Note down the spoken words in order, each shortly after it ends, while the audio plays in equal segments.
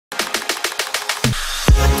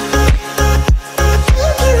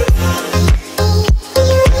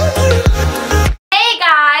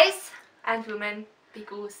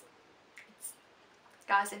yours. It's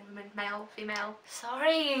guys and women, male, female.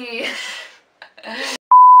 Sorry.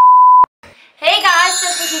 Hey guys, so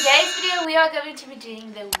for today's video we are going to be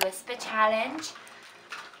doing the whisper challenge.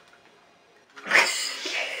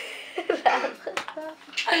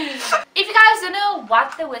 If you guys don't know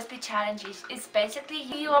what the whisper challenge is, it's basically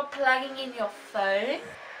you are plugging in your phone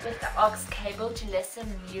with the aux cable to listen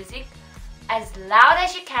music as loud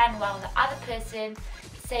as you can while the other person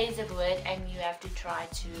says a word, and you have to try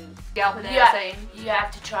to you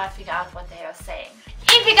have to try to figure out what they are saying.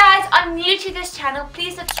 If you guys are new to this channel,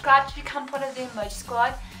 please subscribe to become part of the Emoji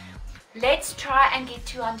Squad. Let's try and get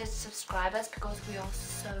 200 subscribers because we are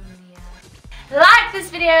so near. Like this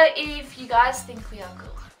video if you guys think we are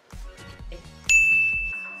cool.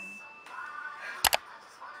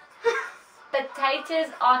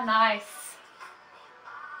 Potatoes are nice.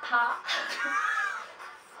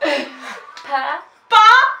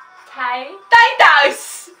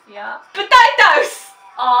 Potatoes. Yeah. Potatoes.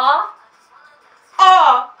 Are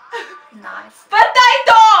nice.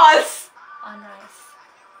 Potatoes. Are nice.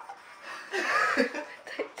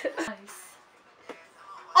 Nice.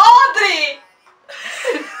 Audrey.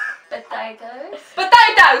 Potatoes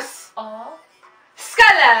Potatoes. are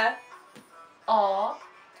Skulle.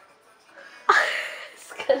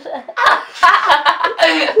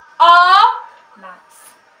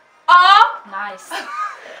 nice. Nice.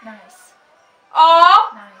 Nice.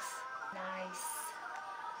 Nice. Nice.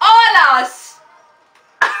 Alas.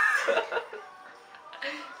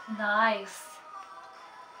 Nice.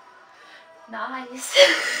 Nice.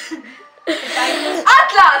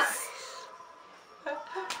 Atlas.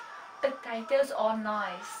 Potatoes are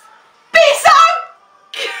nice. Pisang.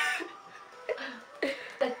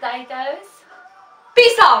 Potatoes.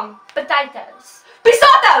 Pisang. Potatoes.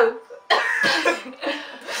 Pisoto.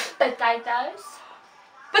 Potatoes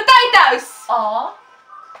Potatoes. are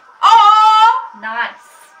nice.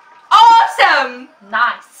 Awesome.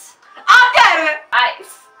 Nice. Akker.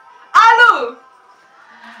 Ice. Alu.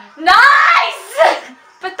 Nice.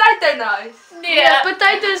 Potato nice. Nee.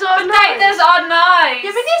 Potatoes are Potatoes are nice.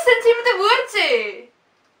 Jy moet nie sin sê met 'n woord sê.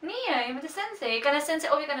 Nee, jy moet 'n sin sê. Jy kan 'n sin sê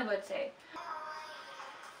of jy kan 'n woord sê.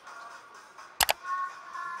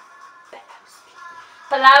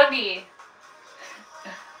 Bologna.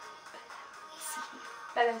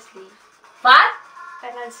 Bellow sleeve. Wat?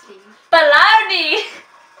 Bellow sleeve. Bologna.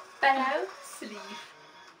 Bellow sleeve.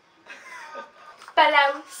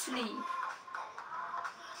 Bellow sleeve.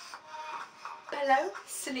 Bellow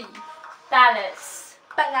sleeve. Palace.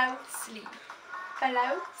 Bellow sleeve.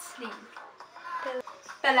 Bellow sleeve.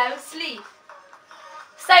 Bellow sleeve.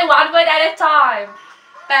 Say one word at a time.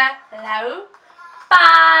 Bellow.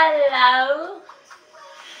 Palo.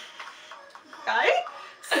 Okay.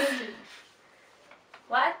 Sleeve.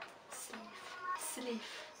 What? Sleeve. Sleeve.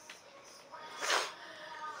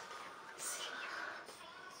 Sleeve.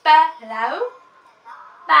 Bellow.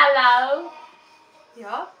 Palo.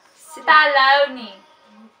 Ja. Sleeve. Baloney.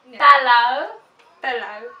 Nee. Palo.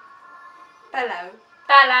 Bellow. Bellow.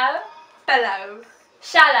 Palo. Bellow.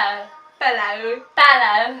 Shallow. Bellow.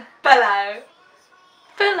 Palo. Bellow.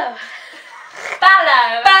 Pillow.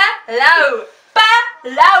 Palo. Bellow.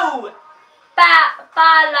 Bellow.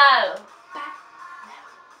 Palo.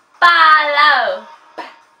 Palo.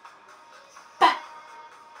 Pa.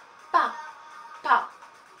 Pa.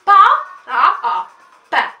 Pa. Ah.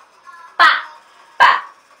 Pa. Pa. Pa.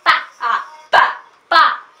 Pa. Ah. Pa. Pa.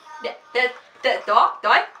 Dit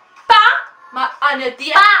daai. Pa. Maar aan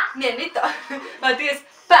die Pa. Nee, nie daai. Maar dit is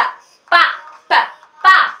pa. Pa. Pa.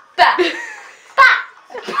 Pa. Pa. Pa.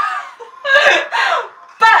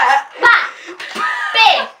 Pa. Pa. P.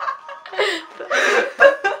 Pa.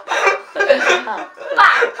 Pa.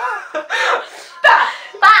 Pa. Pa. Pa.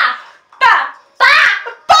 Pa. Pa. Pa.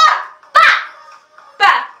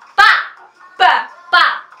 Pa. Pa. Pa. Pa.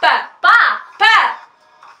 Pa. Pa. Pa.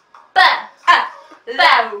 P.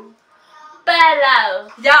 Low. Bellow.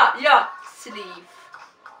 Ja. Sleeve.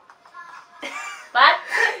 What?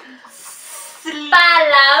 Sleeve.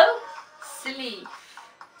 Bellow. Sleeve.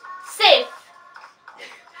 Sif.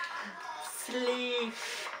 Sleeve.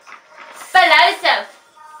 Bellow.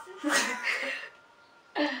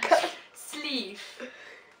 Sleeve.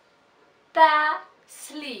 Pa.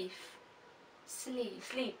 Sleeve. Sleeve.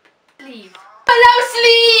 Sleep. Sleeve. Below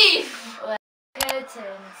sleeve.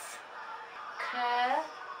 Curtains. Cur.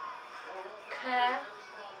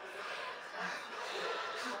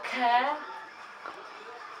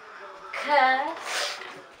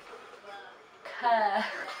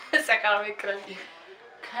 Zeg al weer kruipje.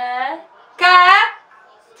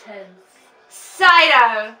 Curtains.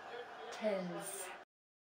 Sido. Tins.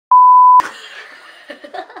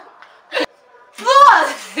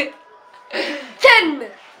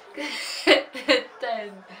 10.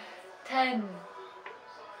 10. 10.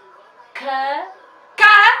 K.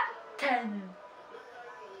 10.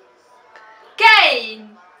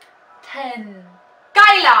 Gain. 10.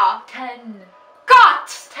 Kaila. 10. Kat.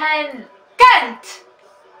 10. Kent.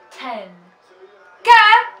 10. K.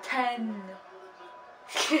 10.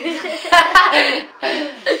 K.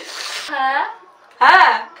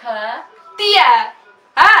 Ha. K. Tia.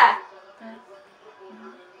 Ha.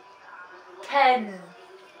 10.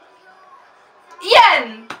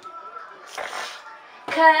 Yen.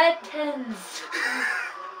 Curtains.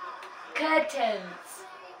 Curtains.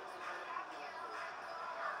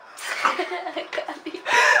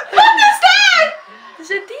 What is that? Dat is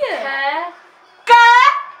een dier.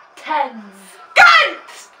 Curtains.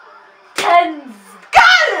 Kant. Tens.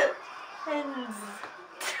 Kal. Tens.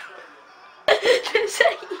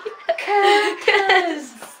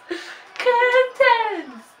 Curtains.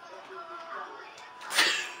 Curtains.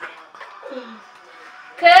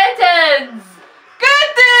 Curtains.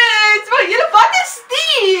 Curtains. Maar jullie, wat is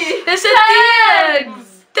die? Dat is een dier.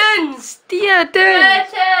 Tens. Dier, tens.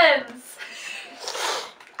 Curtains.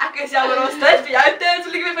 Ek is jammer ons tyd vir jou tens,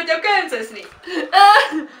 wil ek weet wat jou kuns is nie.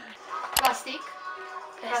 Plastic.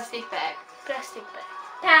 Plastic bag. Plastic bag.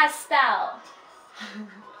 Pastel.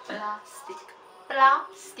 Plastic.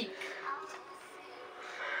 Plastic.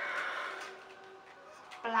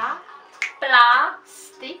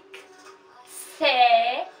 Plastic.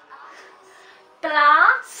 Se.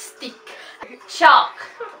 Plastic. Shark.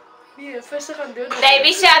 Hier, first gaan doen.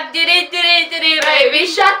 Baby shark. Baby Baby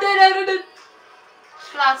shark. shark.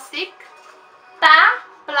 Plastic.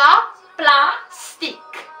 Plastic.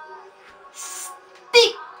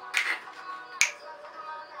 Stick.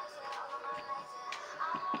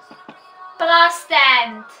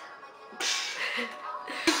 Plasstand.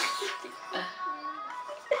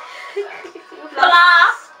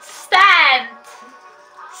 Plasstand.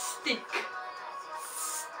 Stick.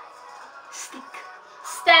 Stick.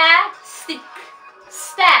 Sta. Stick.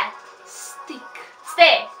 Sta. Stick.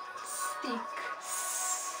 Stay. Stick.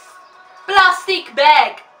 Plastic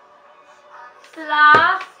bag.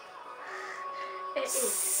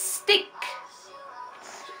 Stick.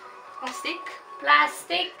 Plastic.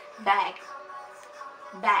 Plastic Bag.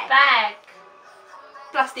 Bag. bag.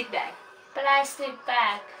 Plastic bag. Plastic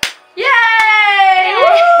bag. Yay!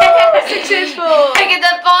 Successful. I get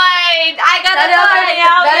the point. I got the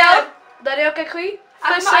point. Danielle, kijk goed.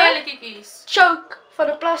 Ek First my eerlike kies. choke van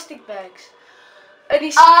de plastic bags. En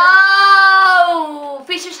die Oh,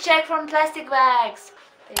 fishes check from plastic bags.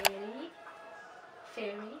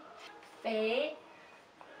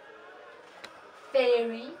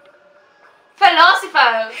 Fairy.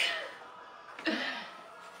 Philosopher.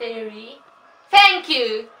 Fairy. Thank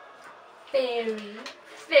you.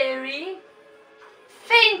 Fairy.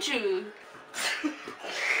 Thank you.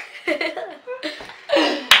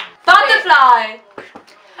 Butterfly.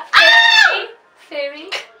 Fairy.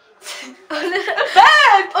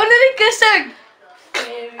 Bird. onder de kussen.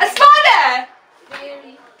 A spider.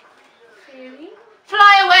 Fairy.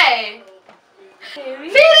 Fly away. Fairy.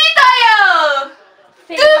 Fairy tale.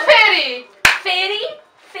 Tooth fairy. Fairy.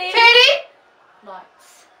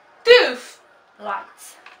 Lights. Tooth.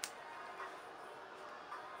 Lights.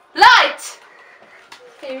 Light.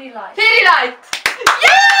 Fairy lights. Fairy light.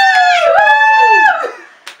 Yay!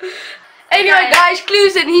 Woo! Anyway Okay. guys,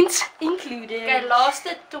 clues and hints included. Okay,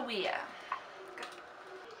 laatste twee.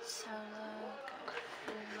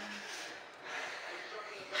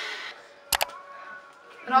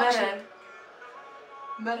 Mirror.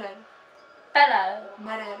 Mirror. Pillow.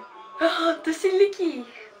 Mirror. Oh, dat is een likkie.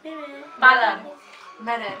 Balloon.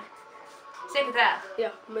 Mirror. Zeg het reg.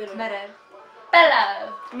 Ja, mirror. Mirror.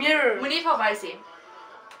 Pillow. Mirror. Moenie van wys nie.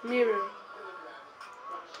 Mirror.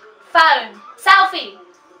 Phone. Selfie.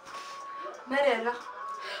 Mirror.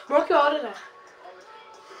 Maak je haren weg.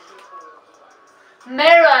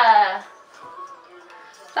 Mirror.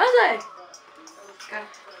 Daar is hij. Okay.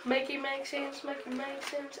 Make it make sense, make it make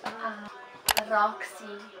sense. Ah.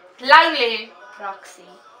 Roxy. Lonely. Roxy.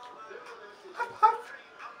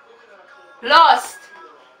 Lost.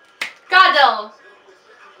 Cuddle.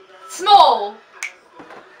 Small.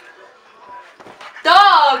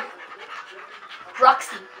 Dog.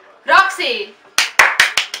 Roxy. Roxy.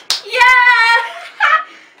 Yeah!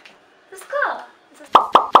 Let's go.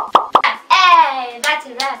 Hey, that's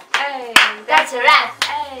a wrap. Hey. That's a wrap.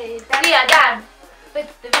 Hey. We are done with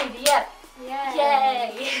the video. Yay.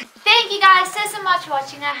 Yay! Thank you guys so much for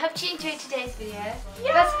watching. I hope you enjoyed today's video.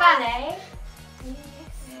 It was fun, eh?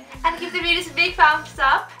 And give the videos a big thumbs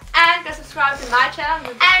up. And go subscribe to my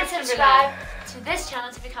channel. And subscribe to this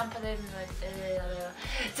channel to become part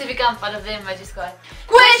of the emoji squad.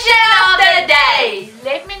 Question of the day!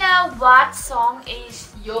 Let me know what song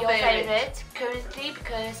is your favorite currently,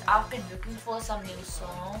 because I've been looking for some new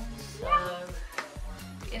songs. So,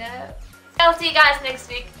 you know. I'll see you guys next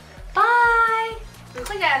week. Bye! Hoe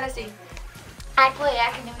ga jij alles zien? Ik wil je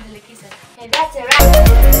eigenlijk niet meer de liedjes. Hey, that's a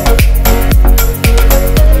wrap.